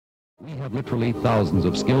We have literally thousands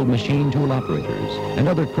of skilled machine tool operators and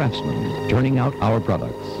other craftsmen turning out our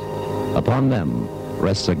products. Upon them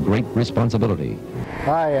rests a great responsibility.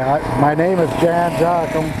 Hi, my name is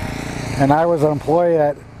Jocham, and I was an employee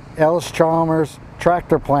at Allis Chalmers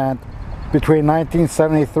Tractor Plant between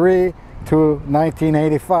 1973 to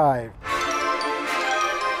 1985.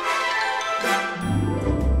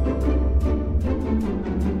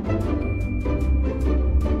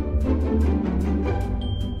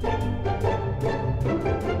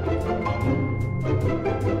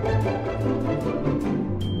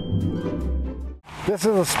 This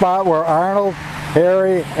is a spot where Arnold,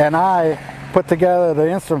 Harry, and I put together the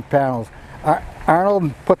instrument panels.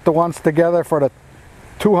 Arnold put the ones together for the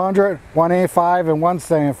 200, 185, and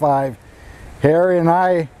 175. Harry and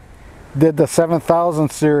I did the 7000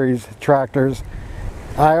 series tractors.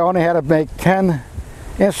 I only had to make 10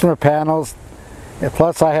 instrument panels,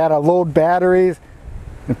 plus I had to load batteries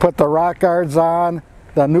and put the rock guards on,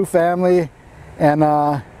 the new family, and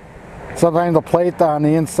sometimes the plate on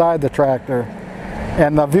the inside the tractor.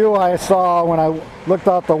 And the view I saw when I looked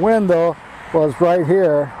out the window was right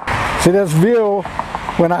here. See this view,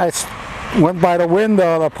 when I went by the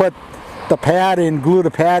window to put the padding, glue the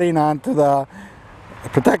padding onto the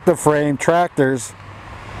protective frame tractors,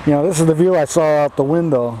 you know, this is the view I saw out the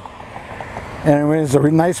window. And when it's a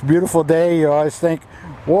nice beautiful day, you always think,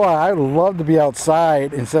 boy, I'd love to be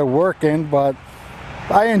outside instead of working, but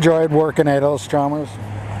I enjoyed working at Allis Chalmers.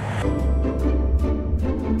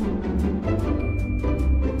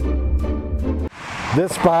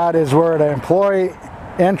 This spot is where the employee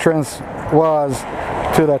entrance was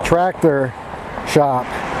to the tractor shop.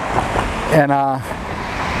 And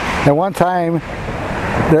at one time,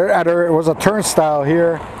 there was a turnstile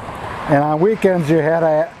here, and on weekends you had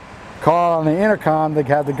to call on the intercom to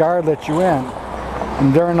have the guard let you in.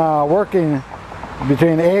 And during working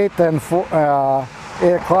between 8 and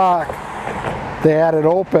 8 o'clock, they had it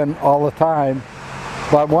open all the time.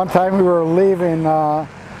 But one time we were leaving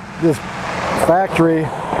this factory,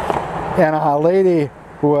 and a lady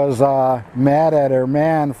who was mad at her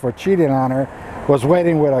man for cheating on her was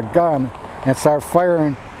waiting with a gun and started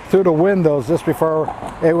firing through the windows just before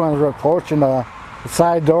everyone was approaching the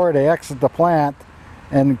side door to exit the plant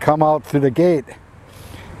and come out through the gate.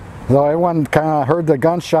 So everyone kind of heard the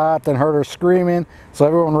gunshot and heard her screaming, so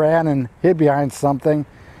everyone ran and hid behind something,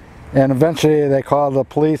 and eventually they called the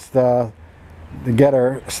police to get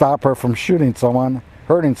her, stop her from shooting someone,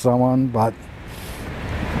 hurting someone. But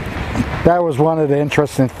that was one of the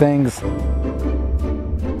interesting things.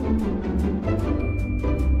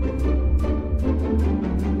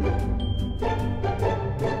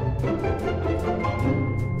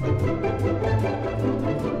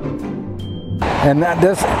 And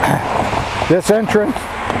this entrance,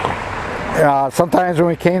 sometimes when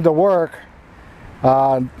we came to work,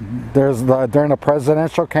 during the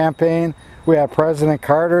presidential campaign, we had President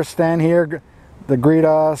Carter stand here to greet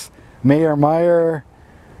us, Mayor Meyer,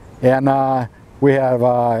 and we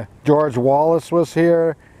have George Wallace was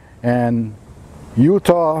here, and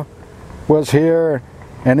Utah was here,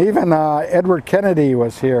 and even Edward Kennedy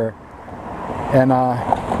was here. And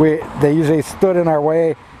they usually stood in our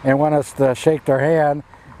way and want us to shake their hand,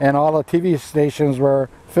 and all the TV stations were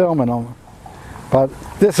filming them. But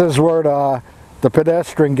this is where the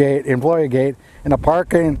pedestrian gate, employee gate, and the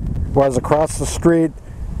parking was across the street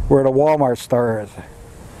where the Walmart store is.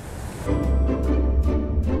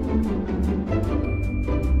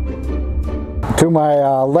 To my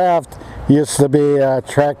left used to be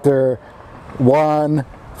tractor 1,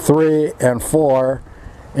 3, and 4,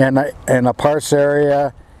 and a parts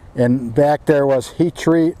area, and back there was heat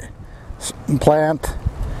treat plant,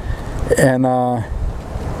 and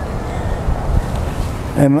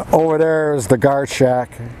over there is the guard shack.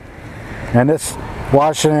 And this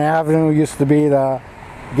Washington Avenue used to be the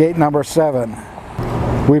gate number 7.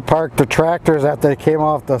 We parked the tractors after they came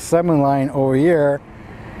off the assembly line over here,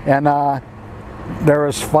 and there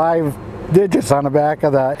was 5 digits on the back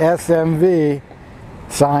of the SMV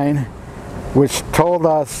sign, which told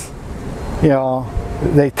us, you know,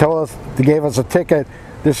 they gave us a ticket,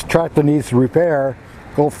 this tractor needs repair,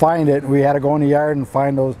 go find it. We had to go in the yard and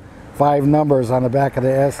find those 5 numbers on the back of the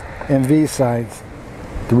SMV signs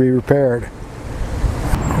to be repaired.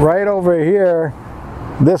 Right over here,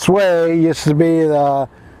 this way used to be the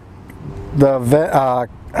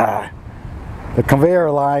conveyor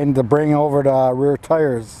line to bring over the rear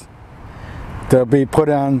tires to be put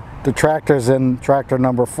on the tractors in tractor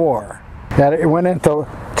number 4. That it went into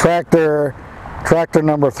tractor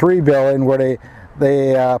number 3 building, where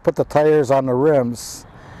they put the tires on the rims,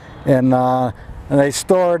 and they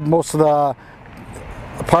stored most of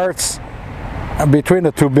parts between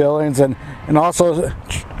the two buildings, and also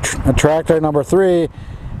tractor number 3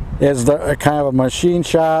 is the kind of a machine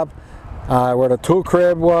shop where the tool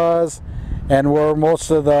crib was, and where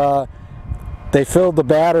most of they filled the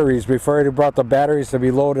batteries before they brought the batteries to be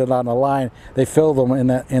loaded on the line. They filled them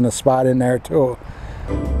in a spot in there too.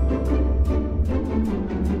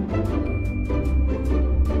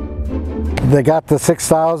 They got the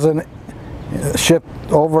 6,000 shipped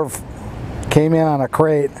over, came in on a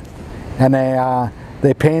crate, and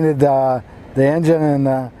they painted the engine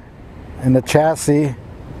and the chassis,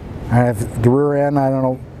 the rear end, I don't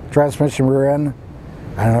know, transmission rear end,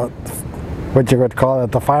 I don't know what you would call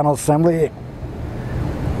it, the final assembly.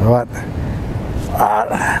 But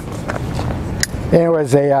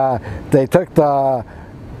anyways, they took the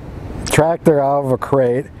tractor out of a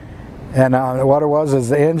crate, and what it was is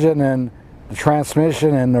the engine and the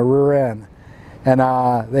transmission and the rear end, and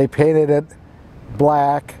they painted it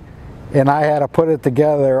black, and I had to put it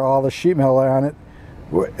together, all the sheet metal on it,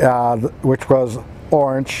 which was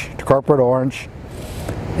orange, corporate orange.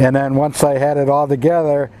 And then once I had it all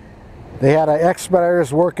together, they had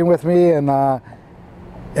expediters working with me, and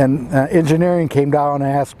engineering came down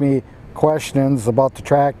and asked me questions about the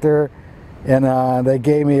tractor, and they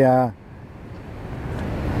gave me an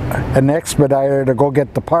expediter to go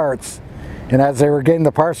get the parts. And as they were getting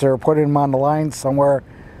the parts, they were putting them on the line somewhere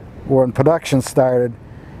when production started.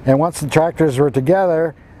 And once the tractors were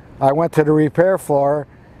together, I went to the repair floor,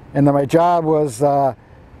 and then my job was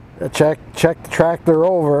check the tractor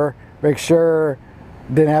over, make sure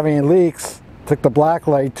it didn't have any leaks, took the black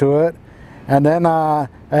light to it, and then I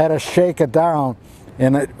had to shake it down.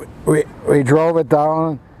 And we drove it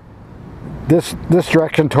down this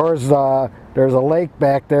direction towards there's a lake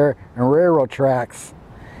back there and railroad tracks.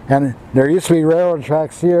 And there used to be railroad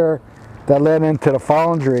tracks here that led into the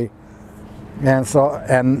foundry. And so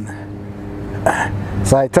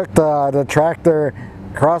I took the tractor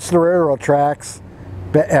across the railroad tracks,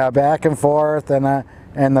 back and forth, and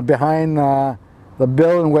behind the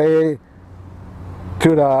building way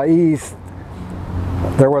to the east,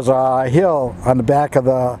 there was a hill on the back of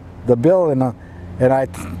the building, and I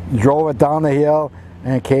drove it down the hill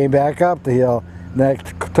and came back up the hill. And I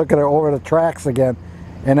took it over the tracks again.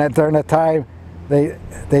 And then during the time, they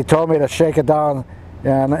told me to shake it down,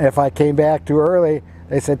 and if I came back too early,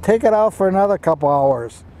 they said, take it out for another couple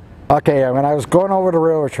hours. Okay, when I was going over the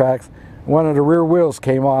railroad tracks, one of the rear wheels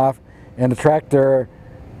came off, and the tractor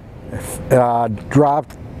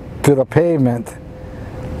dropped to the pavement.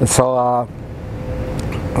 So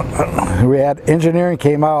we had engineering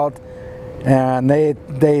came out, and they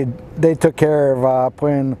took care of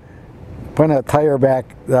putting a tire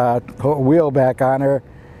back, wheel back on her,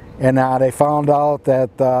 and they found out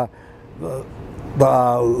that the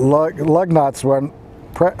lug nuts weren't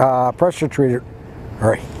pressure treated,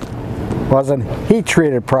 or wasn't heat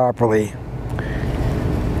treated properly.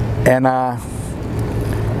 And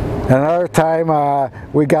another time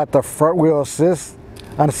we got the front wheel assist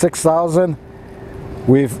on the 6,000.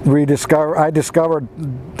 I discovered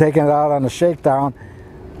taking it out on the shakedown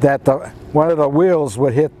that one of the wheels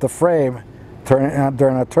would hit the frame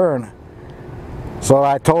during a turn. So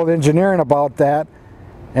I told engineering about that,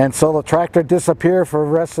 and so the tractor disappeared for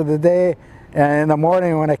the rest of the day. And in the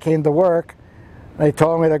morning when I came to work, they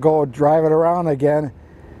told me to go drive it around again.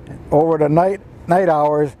 Over the night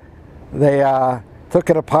hours, they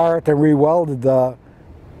took it apart and re-welded the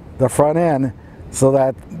front end, so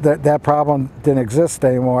that problem didn't exist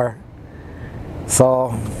anymore.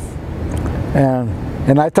 So,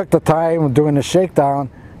 and I took the time doing the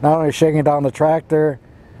shakedown, not only shaking down the tractor,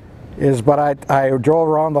 but I drove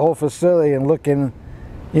around the whole facility and looking,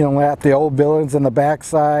 at the old buildings in the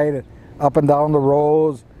backside, up and down the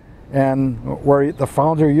roads, and where the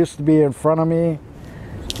foundry used to be in front of me.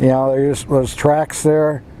 There was tracks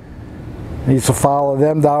there. I used to follow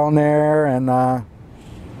them down there, and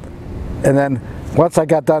then once I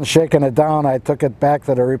got done shaking it down, I took it back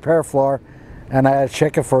to the repair floor, and I had to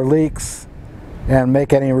check it for leaks and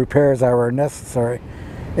make any repairs that were necessary.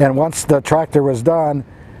 And once the tractor was done,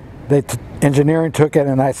 engineering took it,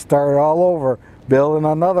 and I started all over, building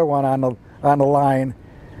another one on the line.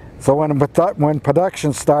 So when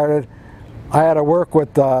production started, I had to work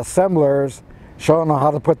with the assemblers, showing them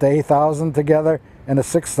how to put the 8,000 together and the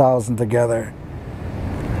 6,000 together.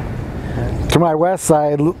 To my west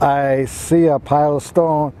side, I see a pile of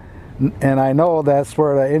stone, and I know that's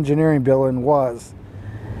where the engineering building was.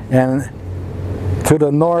 And to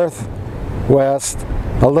the northwest,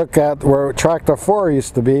 I look at where Tractor 4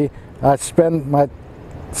 used to be. I spent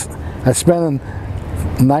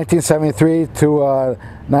 1973 to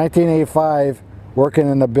 1985 working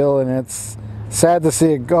in the building. It's sad to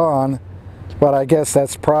see it gone, but I guess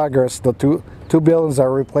that's progress. The two buildings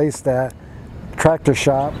are replaced that tractor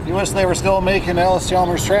shop. You wish they were still making Allis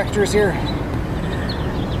Chalmers Tractors here?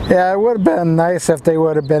 Yeah, it would have been nice if they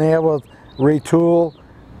would have been able to retool,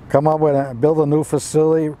 come up with build a new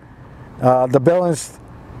facility. The buildings,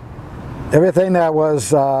 everything that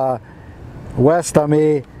was west of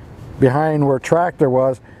me, behind where tractor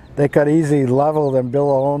was, they could easily level and build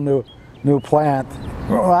a whole new plant.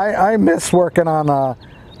 Well, I miss working on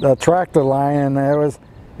the tractor line, and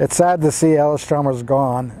it's sad to see Allis Chalmers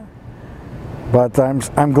gone. But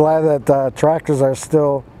I'm glad that tractors are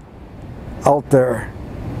still out there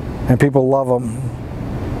and people love them.